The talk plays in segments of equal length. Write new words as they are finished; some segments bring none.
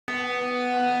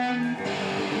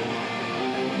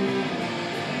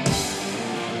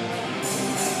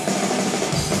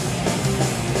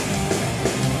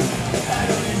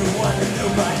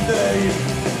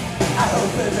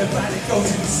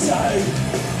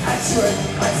drink,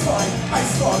 I fight, I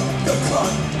fuck the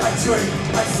cunt. I drink,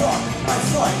 I fuck, I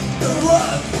fight the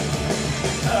run.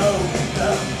 Oh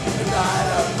no, I'm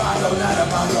not a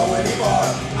Mongo anymore.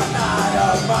 I'm not a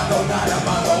Mongo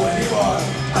anymore.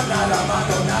 I'm not a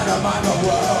Mongo,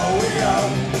 whoa, we go.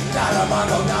 Not a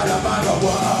Mongo,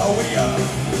 whoa, we go.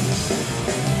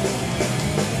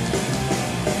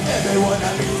 Everyone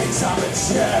I meet thinks I'm a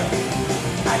jerk.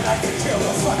 I like to kill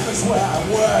the fuckers where I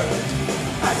work.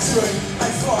 I drink, I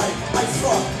fight, I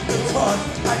fuck the cunt.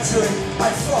 I drink,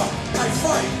 I fuck, I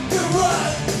fight the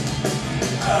run.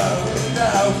 Oh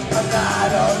no, I'm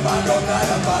not a Mongo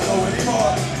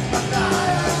anymore. I'm not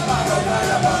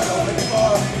a Mongo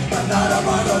anymore. I'm not a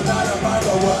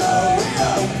Mongo, whoa, we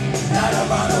go. Not a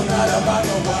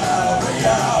Mongo, whoa, we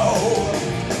go.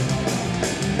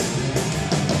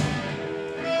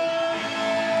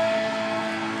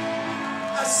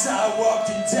 As I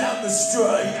walking down the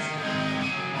street,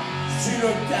 she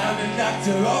looked down and knocked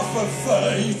her off her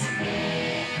feet.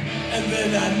 And then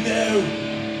I knew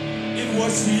it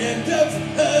was the end of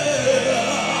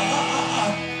her.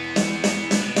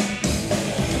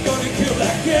 I'm gonna kill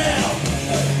that girl.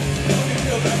 Gonna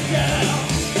kill that girl.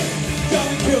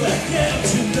 Gonna kill that girl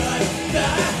tonight.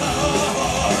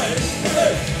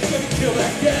 Hey, gonna kill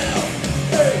that girl.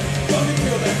 Hey, gonna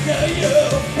kill that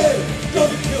girl. Hey,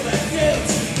 gonna kill that girl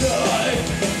tonight.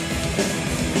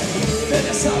 Then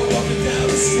I saw her walking down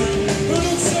the street. It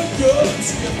looked so good and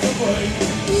skipped away.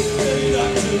 Then he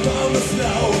knocked her on the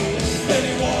floor. Then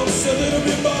he wants a little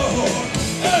bit more.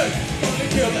 Hey, gonna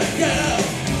kill that girl.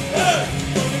 Hey,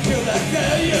 gonna kill that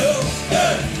girl, you.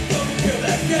 Hey, gonna kill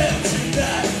that girl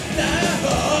tonight.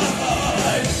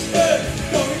 Hey,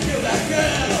 gonna kill that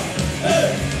girl. Hey,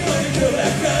 gonna kill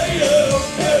that girl, you.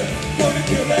 Hey, gonna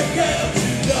kill that girl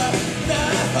tonight.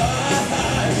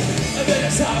 And then I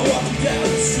saw her walking down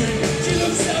the street. She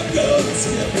looked so good and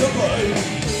skipped away.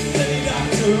 Then he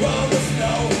knocked her on the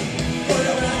floor. But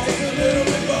I wanted a little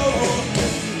bit more.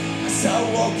 As I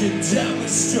walking down the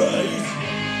street,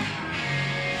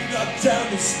 he knocked down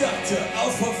and snapped her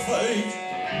off her feet.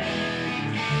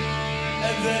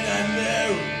 And then I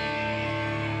knew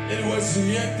it was the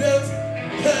end of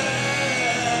her.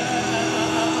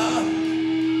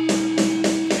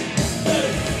 Hey,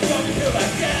 gonna kill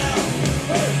that girl.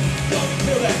 Hey, gonna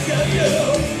kill that girl, you.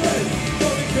 Hey,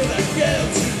 gonna kill that girl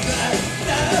tonight.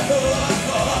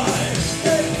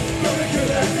 Hey, gonna kill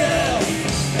that girl.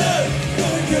 Hey,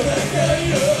 gonna kill that girl,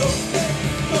 you.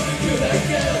 Gonna kill that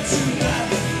girl tonight.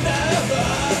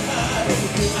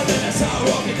 And then I saw her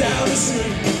walking down the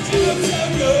street. She looked so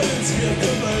good and skipped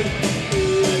away.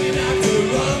 Then he knocked her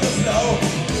on the floor.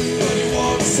 But he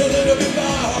wants a little bit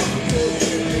more.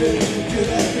 Kill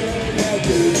that girl, yeah,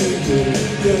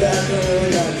 kill that girl,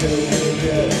 yeah, kill that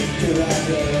girl, kill that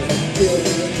girl, kill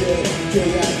that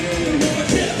girl.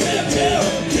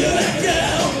 Kill that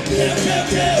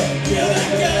girl, kill that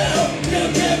girl, kill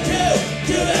that girl,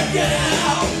 kill that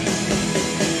girl.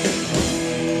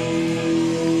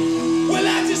 Well, I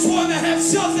just wanna have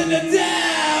something to do.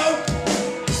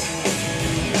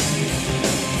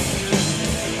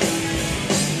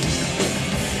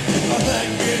 I'm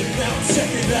hanging down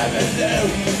Second Avenue,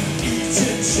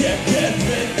 eating chicken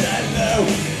vindaloo.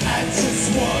 I just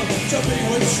want to be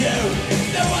with you.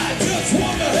 No, I just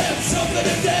wanna have something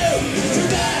to do.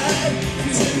 Tonight,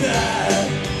 tonight,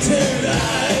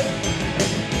 tonight,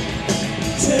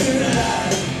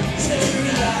 tonight,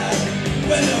 tonight.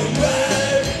 When I'm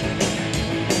right.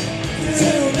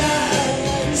 Tonight,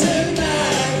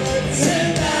 tonight,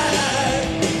 tonight,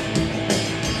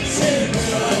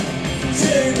 tonight,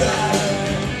 tonight.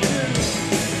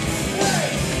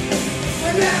 Wait,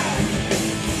 and now,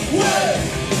 wait,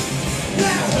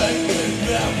 now.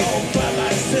 I'm all by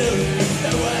myself.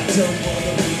 No, I don't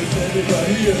wanna be with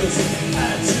anybody else. I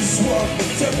just want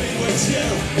to be with you.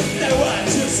 No, I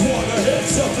just wanna have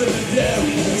something to do.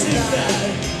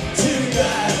 Tonight,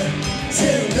 tonight,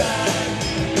 tonight.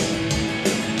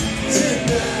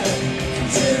 Tonight,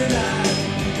 tonight,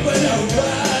 when I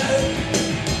ride.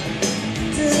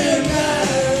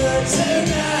 Tonight,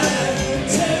 tonight,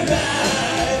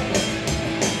 tonight.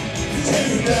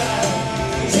 Tonight,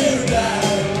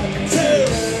 tonight,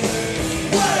 tonight.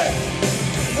 Wait,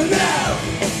 now,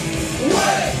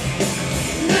 wait,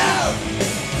 now,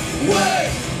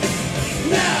 wait,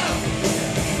 now,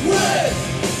 wait.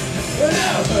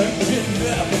 Now I'm getting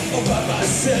up all by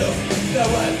myself. Now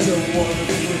I don't wanna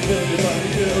be with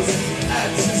anybody else. I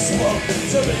just want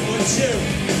to be with you.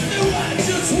 Now I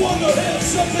just wanna have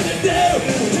something to do.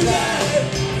 Tonight,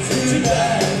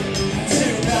 tonight,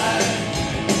 tonight,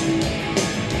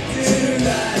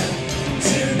 tonight,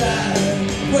 tonight.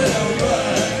 When I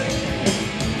run.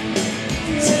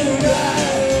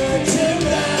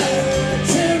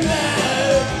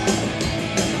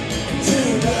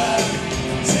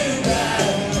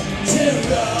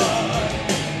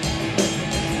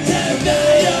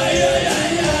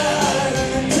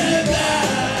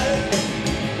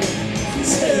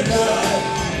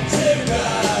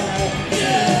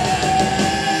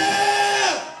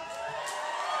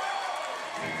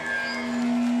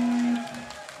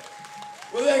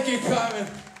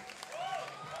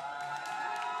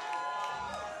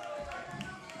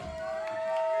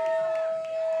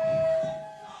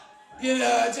 You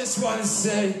know, I just want to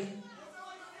say,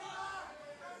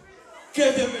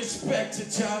 give the respect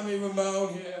to Tommy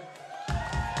Ramone here.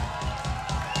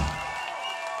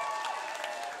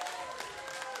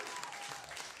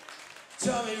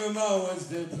 Tommy Ramone was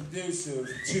the producer of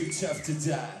Too Tough to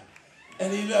Die,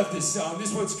 and he loved this song.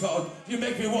 This one's called You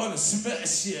Make Me Wanna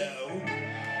Smash You.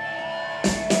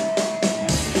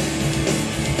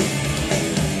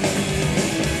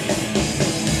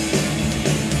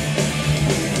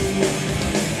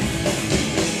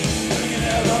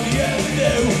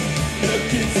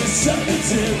 Looking for something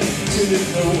to didn't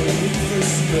know when we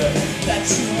first met that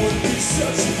you would be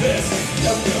such a bitch.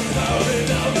 Don't come calling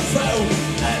on the phone,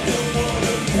 I don't want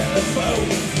a telephone.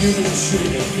 You've been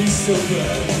treating me so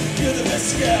bad. You're the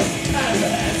best girl I've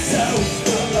had, so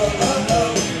go,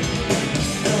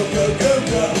 go, go,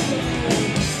 go.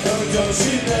 Oh, don't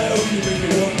you know you make me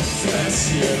want to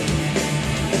smash you.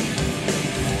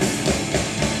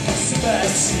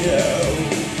 Smash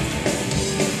you.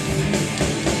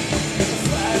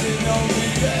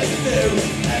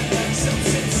 And like some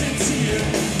sense into you,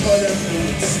 but I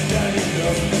know it's not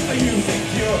enough. You think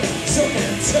you're so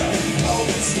damn tough. All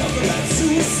this talk about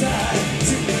suicide,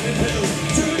 too many pills,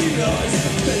 dirty lies.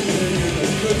 Baby, you're the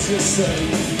good you say.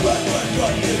 Run,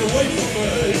 get away from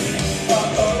me. Oh,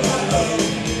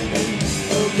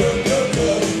 go, go,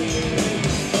 go.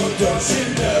 Oh, don't you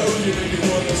know you make me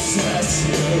wanna smash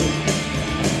you.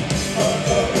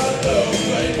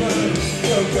 Baby,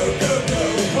 go, go, go, go,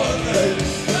 honey.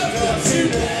 You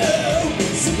know,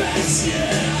 smash you.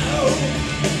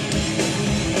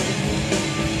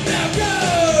 Now go.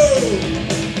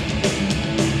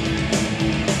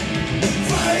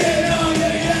 Fighting on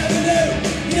the avenue,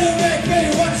 you make me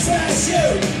want to smash you.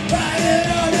 Fighting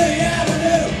on the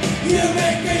avenue, you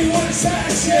make me want to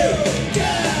smash you.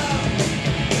 Go.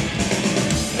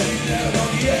 Hanging out on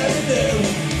the avenue,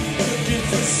 looking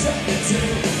for something to.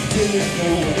 Didn't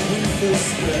know when we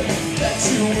first met that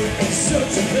you would be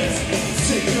such a bitch.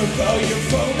 Sick of all your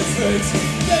phone friends,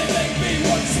 they make me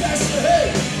want to smash your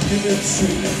head. You've been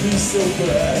treating me so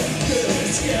bad.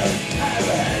 Goodness, yeah, I've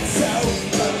had so.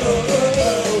 Go, go,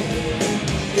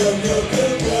 go,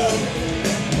 go.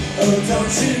 Oh,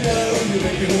 don't you know you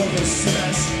make me want to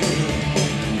smash you.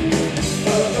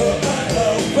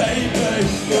 Baby.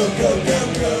 Go, go, go,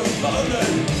 go, honey.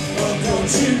 Oh,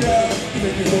 don't you know you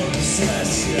make me want to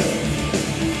smash you.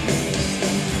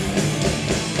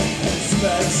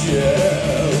 Smash you.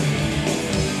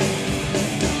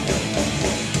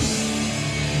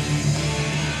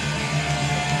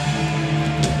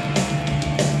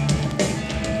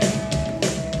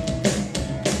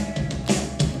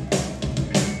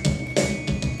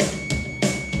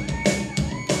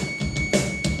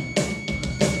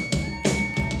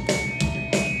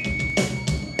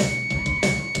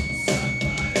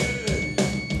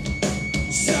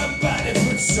 Somebody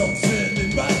put something in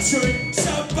my drink.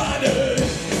 Somebody.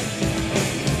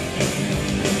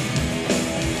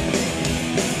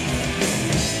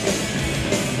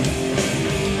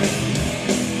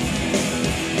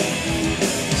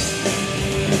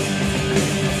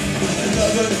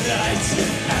 Another night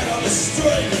out on the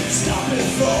street, stopping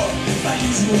for my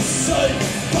usual sight.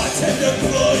 Bartender,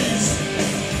 please.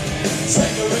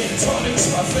 Tangerine tonic's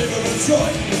my favorite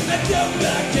joint. I don't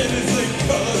like anything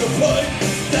colored or plain.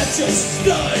 That just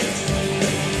stinks.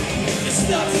 It's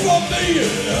not for me.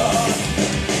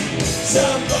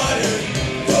 Somebody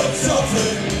put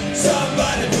something.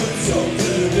 Somebody put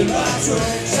something in my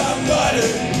drink. Somebody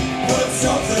put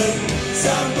something.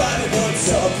 Somebody put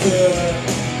something.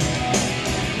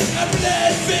 I've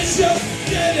had vision,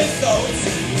 getting thoughts,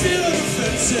 feeling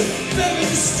offensive, very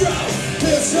distraught.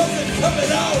 There's something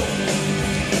coming out.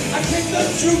 I kick the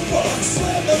jukebox,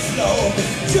 slam the floor.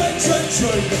 Drink,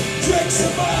 drink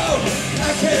some more.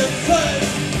 I can't think.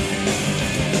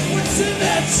 What's in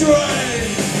that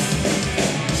drink?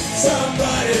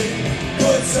 Somebody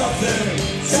put something.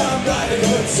 Somebody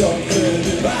put something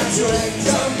in my drink.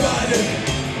 Somebody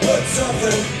put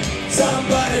something.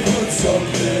 Somebody put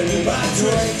something in my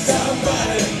drink.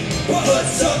 Somebody put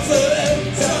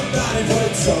something. Somebody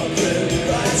put something in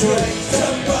my drink.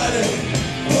 Somebody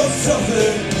put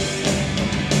something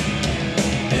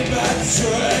in my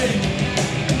drink.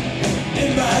 In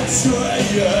my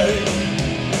drink.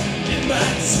 In my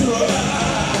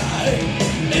drink.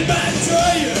 In my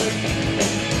drink.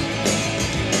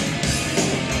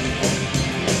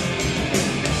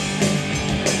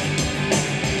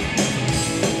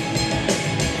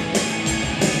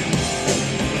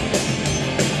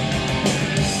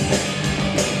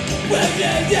 Well,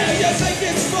 yeah, you think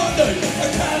it's funny, a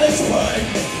college boy.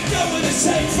 Going to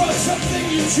take from something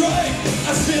you drank. I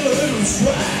feel a little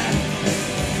dry.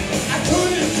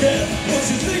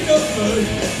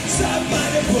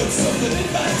 Somebody put something in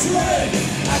my drink.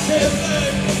 I can't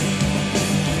think.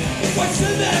 What's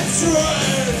in that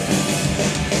drink?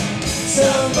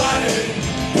 Somebody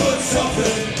put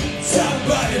something.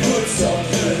 Somebody put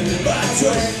something in my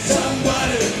drink.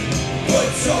 Somebody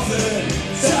put something.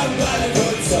 Somebody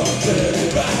put something in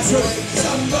my drink.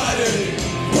 Somebody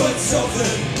put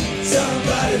something.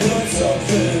 Somebody put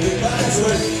something in my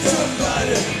drink.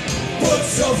 Somebody put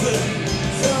something.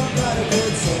 Somebody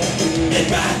put something in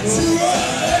my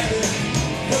drink.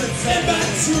 In my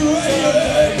drink.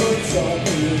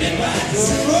 In my drink. In my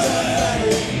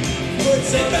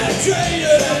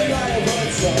drink.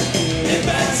 In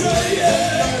my drink.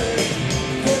 In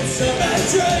my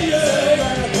drink.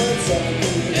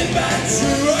 In my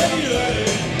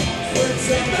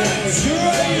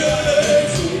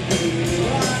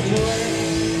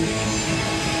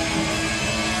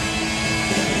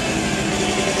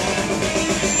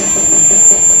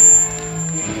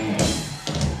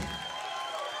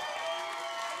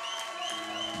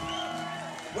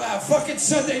wow, fucking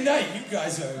Sunday night, you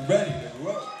guys are ready to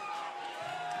roll.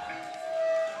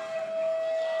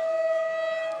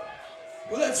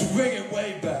 Well, let's bring it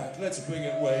way back. Let's bring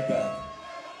it way back.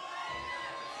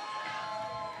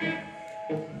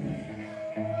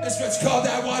 This one's called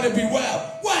I Wanna Be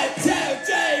Well. 1, 2, 3,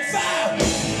 4.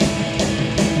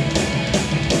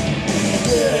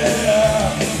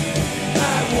 Yeah,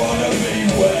 I wanna be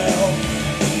well.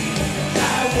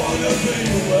 I wanna be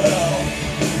well.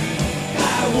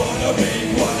 I wanna be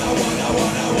what I wanna,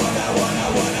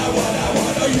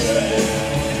 yeah.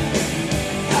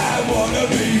 I wanna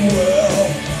be well.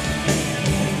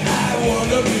 I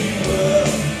wanna be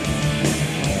well.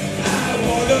 I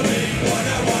wanna be what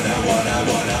I wanna.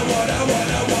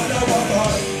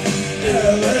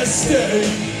 LSD,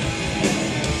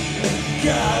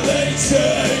 Golly T,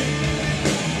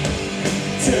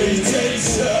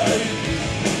 TTC,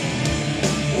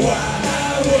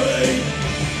 Huawei,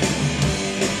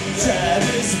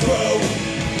 Daddy's broke,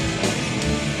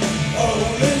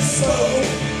 only smoke,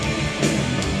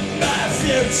 my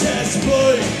future's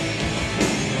blue,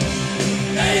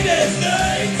 ain't it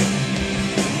nice?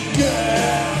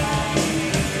 Yeah,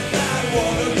 I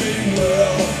wanna be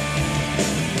well.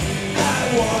 I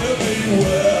wanna be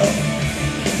well.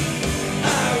 I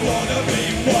wanna be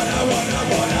what I wanna,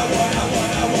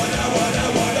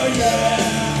 yeah.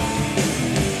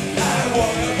 I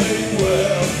wanna be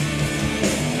well.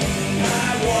 I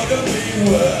wanna be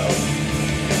well.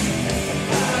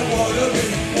 I wanna be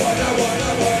what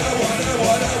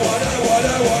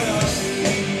I wanna.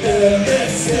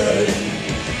 LSD,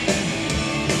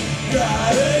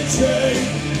 Golly T,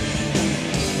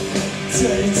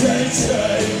 TTC.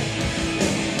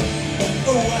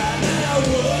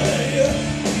 Huawei,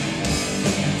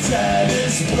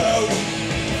 Daddy's broke,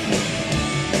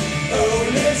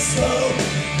 only smoke,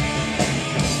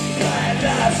 my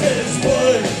life is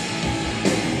blue,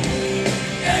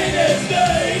 ain't it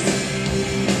nice?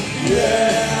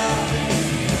 Yeah,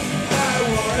 I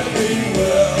wanna be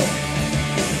well,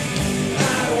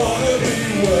 I wanna be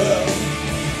well,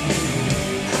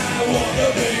 I wanna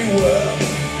be well,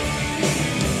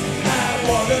 I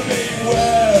wanna be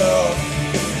well.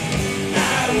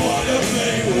 I wanna be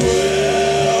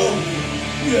well,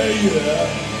 yeah, yeah.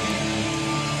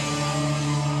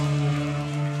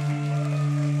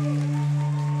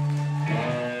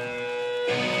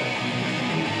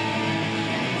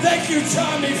 Thank you,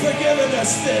 Tommy, for giving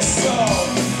us this song.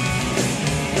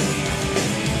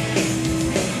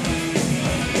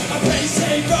 I pay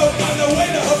same boat on the way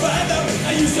to Havana. I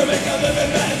used to make a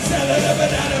living man selling a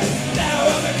banana. Now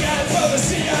I'm a guy for the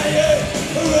CIA.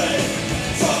 Hooray!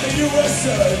 For the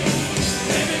USA.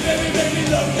 Baby, baby, baby,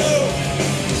 loco.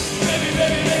 Baby,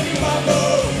 baby, baby, mambo.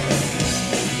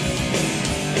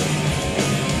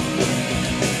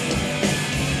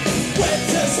 Went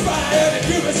to spy on the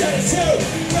Cuban 72.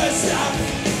 First stop,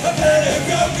 Havana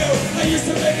go-go. I used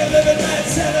to make a living man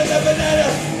selling a banana.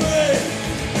 Hooray!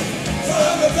 For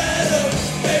Havana.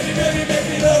 Baby, baby,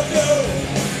 baby, loco.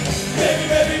 Baby,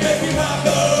 baby, baby,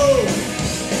 mambo.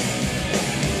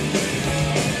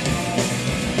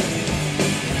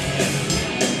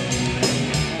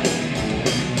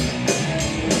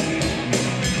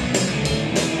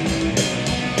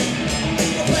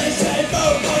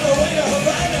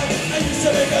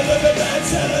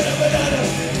 Selling a banana.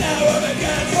 Now I'm a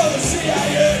guy for the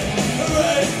CIA.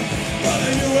 Hooray, for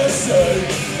the USA.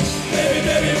 Baby,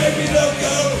 baby, make me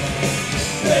loco.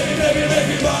 Baby, baby, make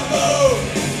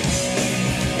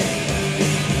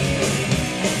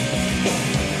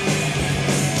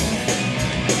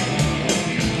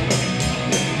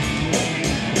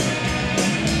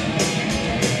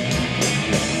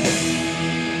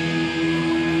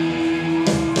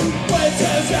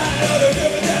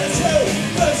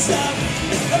stop.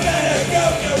 I better go.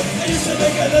 I used to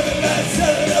make a living man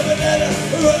selling a banana.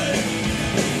 Running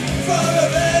from a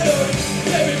banner.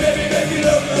 Baby, baby, make me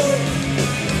loco.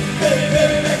 Baby,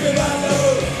 baby, make me my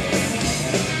load.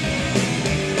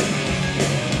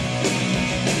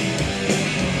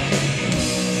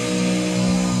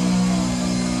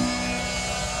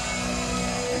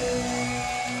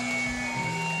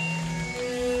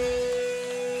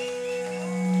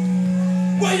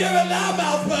 Well, you're a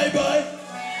loudmouth, baby.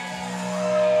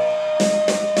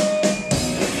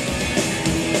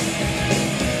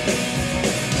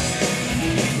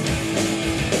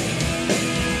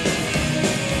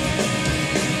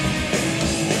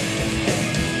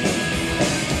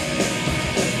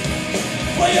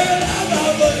 Well, you're a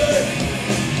loudmouth, baby.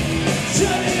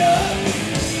 Shut it up.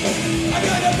 I'm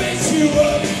gonna beat you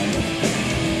up.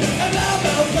 A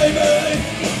loudmouth, baby.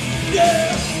 Yeah.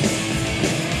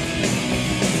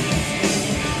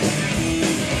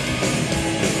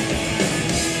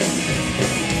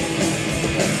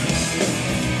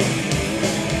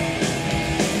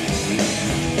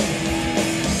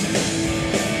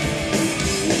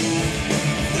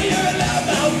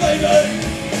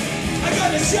 I'm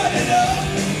gonna shut it up.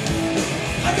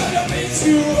 I'm gonna beat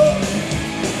you up.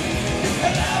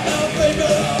 And I'm out,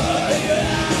 baby.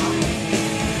 Yeah.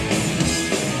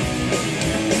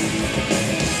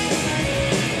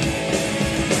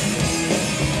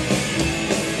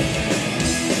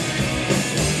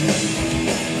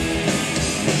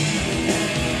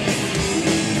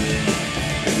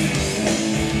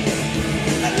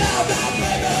 And I'm out,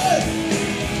 baby.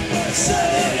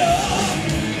 Shut it up.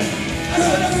 I'm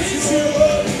gonna beat you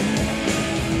up.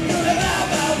 And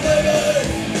I'm out, baby.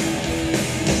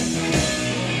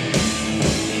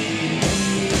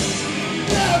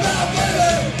 I'm out, baby.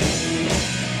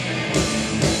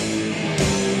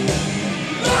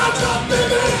 I'm out,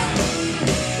 baby.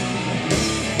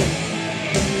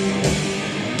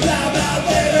 I'm out,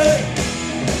 baby.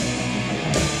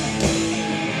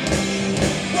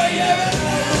 Well, you're out,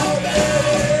 baby.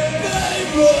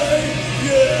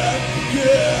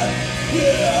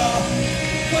 Yeah.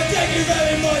 Well, thank you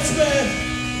very much, man.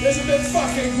 This has been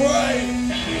fucking great.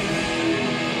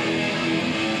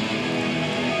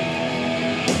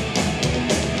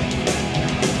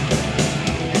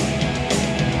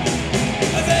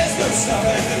 And there's no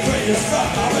stopping the greatest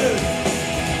fuck of it.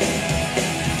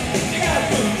 You gotta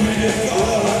put the greatest on,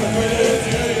 I'm the greatest,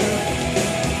 yeah.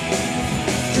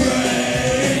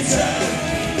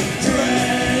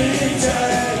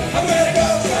 I'm gonna go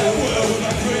for the world with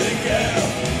my pretty girl.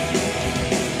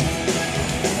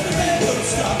 The man don't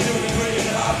stop doing the Cretin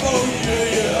Hop, oh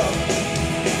yeah.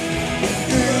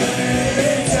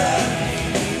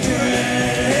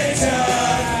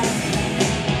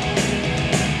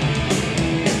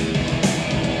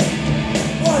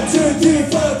 One, two, three,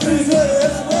 four, please let it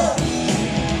happen.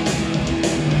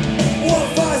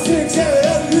 1, 5, 6, 7,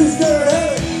 8, who's gonna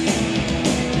have it?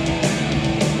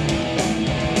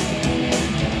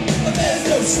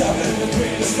 No stopping the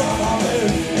greatest from our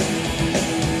mood.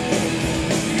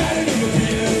 You gotta give a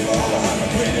peanut for all I'm a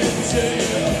greatest,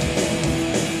 yeah.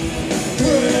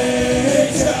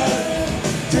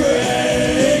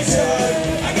 Cretin.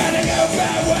 I gotta go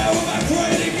farewell with my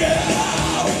pretty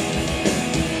girl.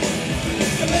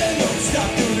 The man don't stop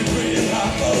doing the Cretin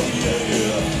Hop, oh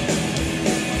yeah.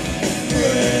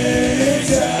 Cretin.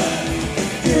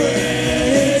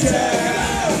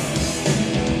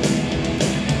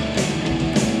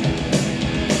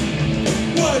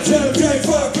 1, 2, 3,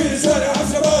 4, Cretin's gonna have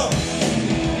some more.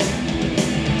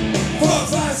 4,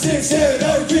 5, 6, 7,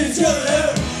 8, Cretin's gonna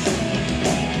have.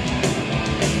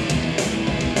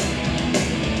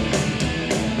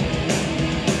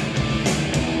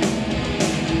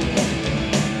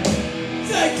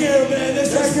 Thank you, man. This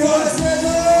was fun.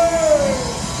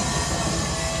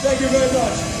 Thank you very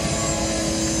much.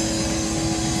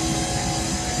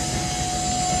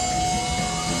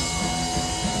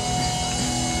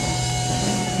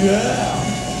 Yeah.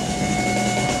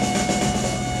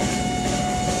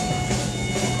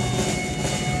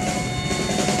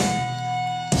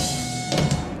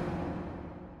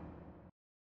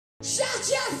 Shut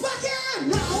your fucking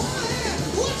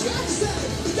mouth! What you have to say?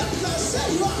 Don't know say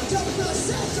wrong, don't know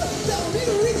say so. Don't need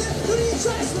a reason, who do you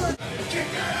trust for? Kick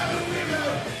out of the window.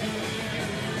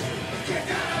 Kick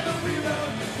out of the window.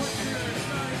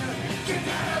 Kick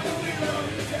out of the window.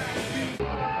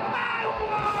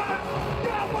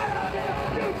 I want what I did.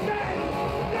 You say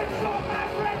it's all my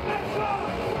friend, it's all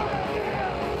what I did.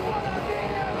 What I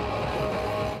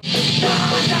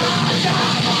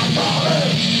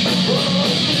did.